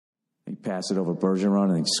pass it over Bergeron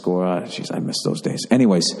and he'd score. Jeez, I miss those days.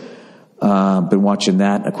 Anyways, been watching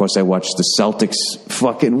that. Of course, I watched the Celtics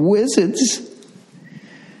fucking Wizards.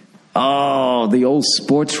 Oh, the old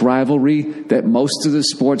sports rivalry that most of the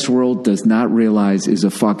sports world does not realize is a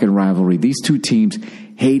fucking rivalry. These two teams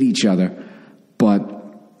hate each other, but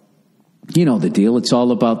you know the deal. It's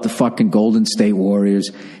all about the fucking Golden State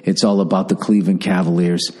Warriors. It's all about the Cleveland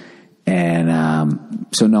Cavaliers. And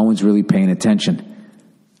so no one's really paying attention.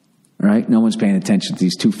 Right? No one's paying attention to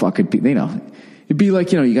these two fucking people. You know, it'd be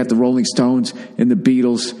like, you got the Rolling Stones and the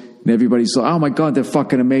Beatles, and everybody's like, oh my God, they're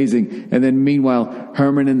fucking amazing. And then meanwhile,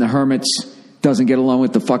 Herman and the Hermits doesn't get along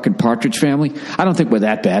with the fucking Partridge Family. I don't think we're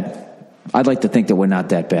that bad. I'd like to think that we're not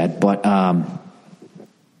that bad. But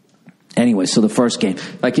anyway, so the first game,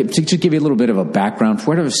 to just give you a little bit of a background, for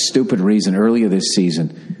whatever stupid reason, earlier this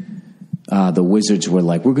season, the Wizards were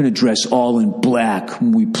like, we're going to dress all in black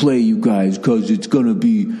when we play you guys because it's going to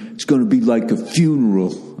be like a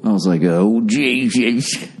funeral. I was like, oh,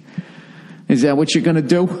 Jesus. Is that what you're going to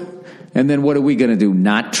do? And then what are we going to do?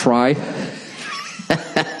 Not try?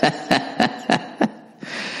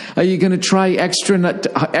 Are you going to try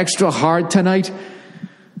extra hard tonight?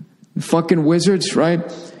 Fucking Wizards, right?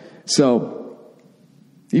 So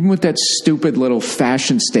even with that stupid little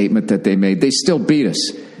fashion statement that they made, they still beat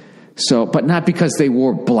us. So, but not because they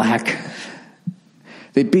wore black.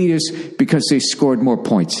 They beat us because they scored more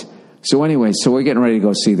points. So anyway, so we're getting ready to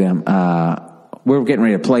go see them. We're getting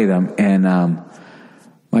ready to play them. And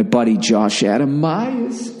my buddy Josh Adam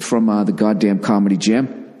Myers from the goddamn Comedy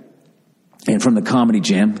Jam. And from the Comedy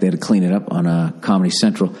Jam, they had to clean it up on Comedy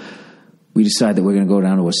Central. We decided that we're going to go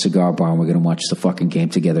down to a cigar bar and we're going to watch the fucking game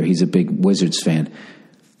together. He's a big Wizards fan.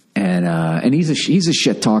 And he's a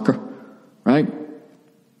shit talker, right?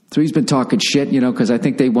 So he's been talking shit, because I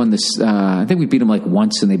think they won this. I think we beat them like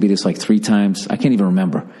once and they beat us like 3 times. I can't even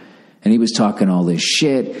remember. And he was talking all this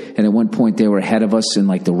shit. And at one point they were ahead of us in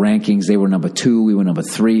like the rankings. They were number 2. We were number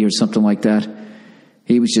 3 or something like that.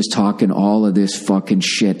 He was just talking all of this fucking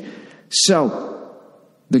shit. So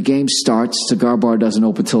the game starts. Cigar bar doesn't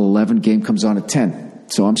open till 11. Game comes on at 10.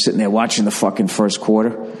 So I'm sitting there watching the fucking first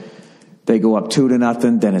quarter. They go up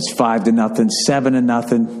 2-0. Then it's 5-0,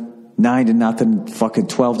 7-0. 9-0, fucking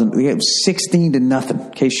 12-0, 16-0.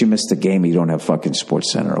 In case you missed the game, you don't have fucking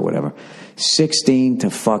Sports Center or whatever. 16 to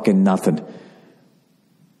fucking nothing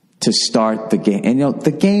to start the game. And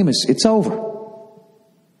the game it's over.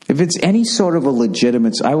 If it's any sort of a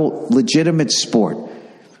legitimate sport,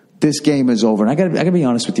 this game is over. And I gotta be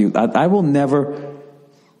honest with you. I will never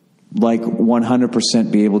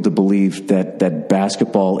 100% be able to believe that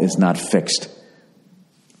basketball is not fixed.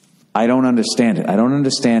 I don't understand it. I don't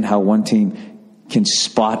understand how one team can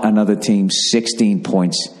spot another team 16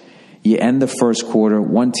 points. You end the first quarter,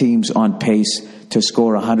 one team's on pace to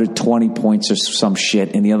score 120 points or some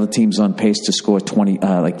shit, and the other team's on pace to score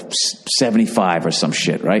 75 or some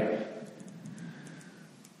shit, right?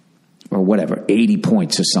 Or whatever, 80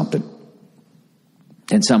 points or something.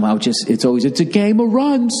 And somehow it's a game of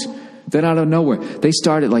runs. Then out of nowhere, they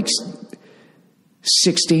started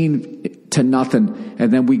 16-0,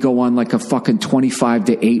 and then we go on like a fucking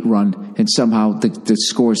 25-8 run, and somehow the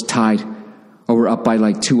score's tied, or we're up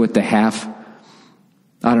by 2 at the half.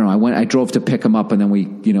 I don't know. I drove to pick him up, and then we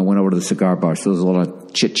went over to the cigar bar. So there's a lot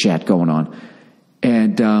of chit chat going on,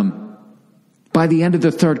 and by the end of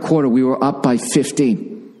the third quarter, we were up by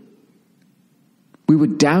 15. We were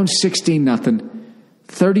down 16-0.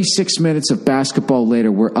 36 minutes of basketball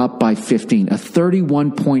later, we're up by 15. A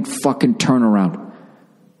 31-point fucking turnaround.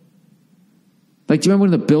 Do you remember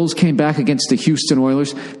when the Bills came back against the Houston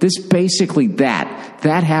Oilers? This basically that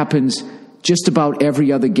happens just about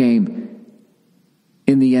every other game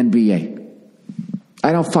in the NBA.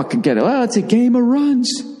 I don't fucking get it. Well, it's a game of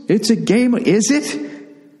runs. It's a game. Is it?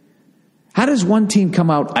 How does one team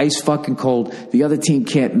come out ice fucking cold, the other team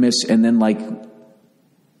can't miss, and then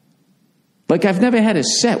I've never had a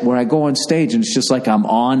set where I go on stage and it's just I'm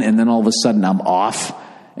on and then all of a sudden I'm off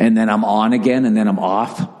and then I'm on again and then I'm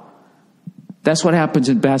off. That's what happens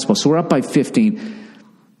in basketball. So we're up by 15.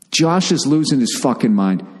 Josh is losing his fucking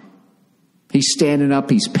mind. He's standing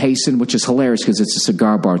up. He's pacing, which is hilarious because it's a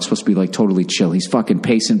cigar bar. It's supposed to be like totally chill. He's fucking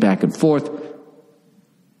pacing back and forth.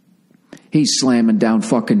 He's slamming down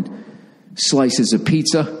fucking slices of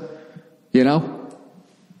pizza, you know?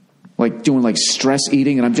 Like doing like stress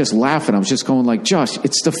eating. And I'm just laughing. I was just going like, Josh,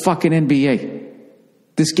 it's the fucking NBA.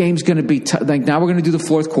 This game's going to be, like now we're going to do the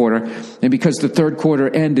fourth quarter. And because the third quarter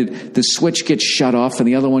ended, the switch gets shut off and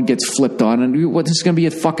the other one gets flipped on. And this is going to be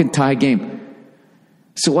a fucking tie game.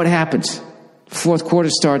 So what happens? Fourth quarter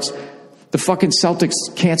starts. The fucking Celtics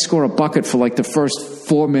can't score a bucket for like the first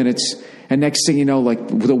 4 minutes. And next thing you know, like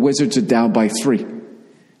the Wizards are down by 3.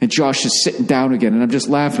 And Josh is sitting down again, and I'm just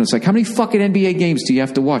laughing. It's like, how many fucking NBA games do you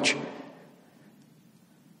have to watch?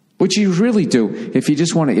 What you really do, if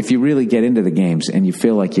you really get into the games and you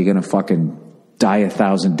feel like you're going to fucking die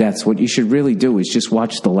 1,000 deaths, what you should really do is just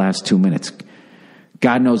watch the last 2 minutes.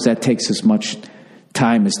 God knows that takes as much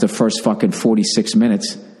time as the first fucking 46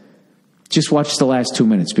 minutes. Just watch the last 2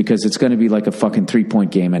 minutes, because it's going to be like a fucking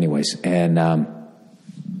 3-point game anyways. And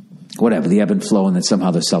whatever, the ebb and flow, and then somehow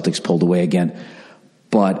the Celtics pulled away again.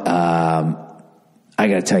 But I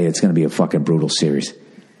got to tell you, it's going to be a fucking brutal series.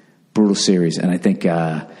 Brutal series. And I think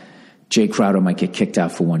Jay Crowder might get kicked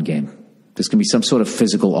out for one game. There's going to be some sort of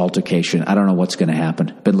physical altercation. I don't know what's going to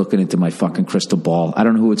happen. Been looking into my fucking crystal ball. I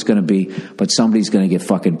don't know who it's going to be, but somebody's going to get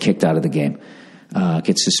fucking kicked out of the game.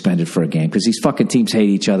 Get suspended for a game. Because these fucking teams hate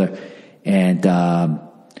each other. And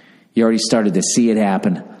you already started to see it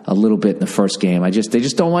happen a little bit in the first game. They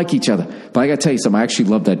just don't like each other. But I got to tell you something. I actually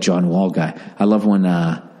love that John Wall guy. I love when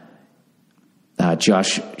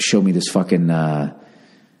Josh showed me this fucking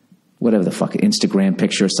whatever the fuck Instagram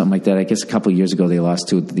picture or something like that. I guess a couple of years ago they lost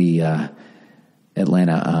to the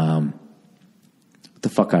Atlanta. What the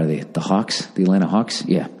fuck are they? The Hawks? The Atlanta Hawks?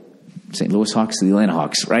 Yeah, St. Louis Hawks. The Atlanta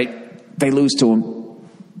Hawks. Right? They lose to them,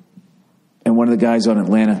 and one of the guys on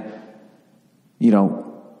Atlanta,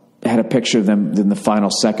 had a picture of them in the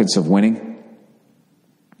final seconds of winning.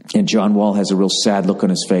 And John Wall has a real sad look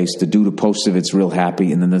on his face. The dude who posted it's real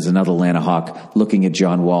happy. And then there's another Atlanta Hawk looking at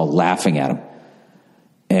John Wall, laughing at him.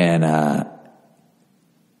 And I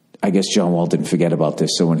guess John Wall didn't forget about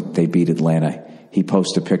this. So when they beat Atlanta, he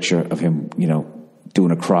posted a picture of him,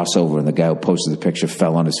 doing a crossover. And the guy who posted the picture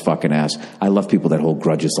fell on his fucking ass. I love people that hold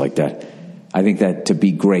grudges like that. I think that to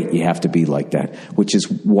be great, you have to be like that, which is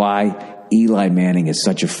why Eli Manning is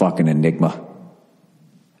such a fucking enigma.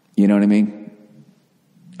 You know what I mean?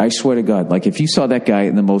 I swear to God, like if you saw that guy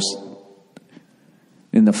in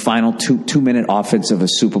the final two-minute offense of a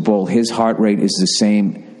Super Bowl, his heart rate is the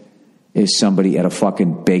same as somebody at a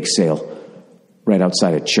fucking bake sale right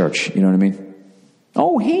outside a church. You know what I mean?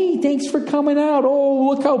 Oh, hey, thanks for coming out. Oh,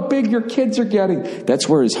 look how big your kids are getting. That's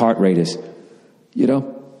where his heart rate is.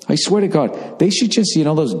 I swear to God, they should just,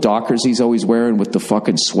 those Dockers he's always wearing with the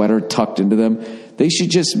fucking sweater tucked into them, they should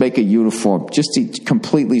just make a uniform just to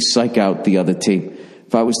completely psych out the other team.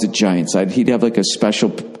 If I was the Giants, he'd have like a special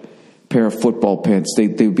pair of football pants. They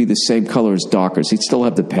would be the same color as Dockers. He'd still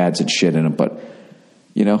have the pads and shit in them, but,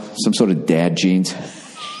 some sort of dad jeans.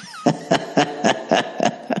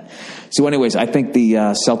 So anyways, I think the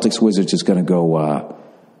Celtics Wizards is going to go,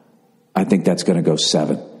 I think that's going to go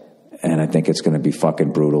 7. And I think it's going to be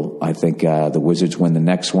fucking brutal. I think the Wizards win the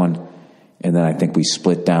next one. And then I think we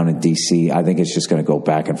split down in D.C. I think it's just going to go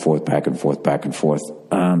back and forth, back and forth, back and forth.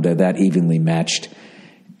 They're that evenly matched.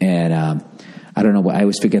 And I don't know. I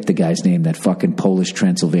always forget the guy's name, that fucking Polish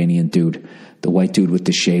Transylvanian dude. The white dude with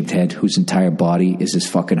the shaved head, whose entire body is as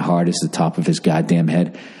fucking hard as the top of his goddamn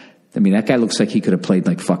head. I mean, that guy looks like he could have played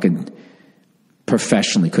like fucking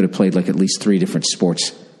professionally. Could have played like at least 3 different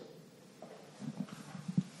sports.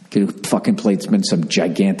 Could have fucking played some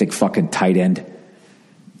gigantic fucking tight end.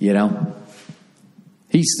 Look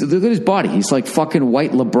at his body. He's like fucking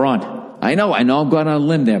white LeBron. I know I'm going on a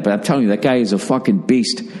limb there, but I'm telling you, that guy is a fucking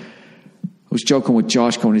beast. I was joking with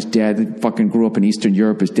Josh, going, his dad fucking grew up in Eastern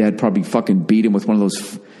Europe. His dad probably fucking beat him with one of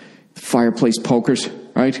those fireplace pokers,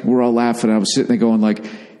 right? We're all laughing. I was sitting there going like,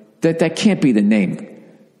 that can't be the name.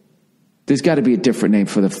 There's got to be a different name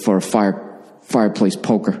for a fireplace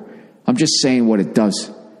poker. I'm just saying what it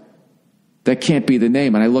does. That can't be the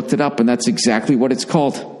name. And I looked it up, and that's exactly what it's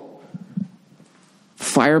called.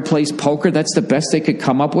 Fireplace poker, that's the best they could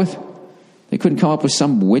come up with? They couldn't come up with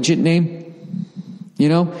some widget name?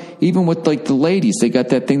 Even with like the ladies, they got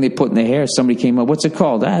that thing they put in their hair. Somebody came up, what's it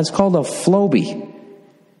called? It's called a Floby.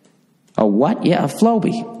 A what? Yeah, a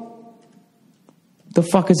Floby. The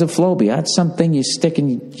fuck is a Floby? That's something you stick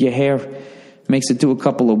in your hair, makes it do a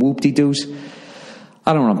couple of whoop-de-doos.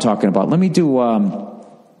 I don't know what I'm talking about. Let me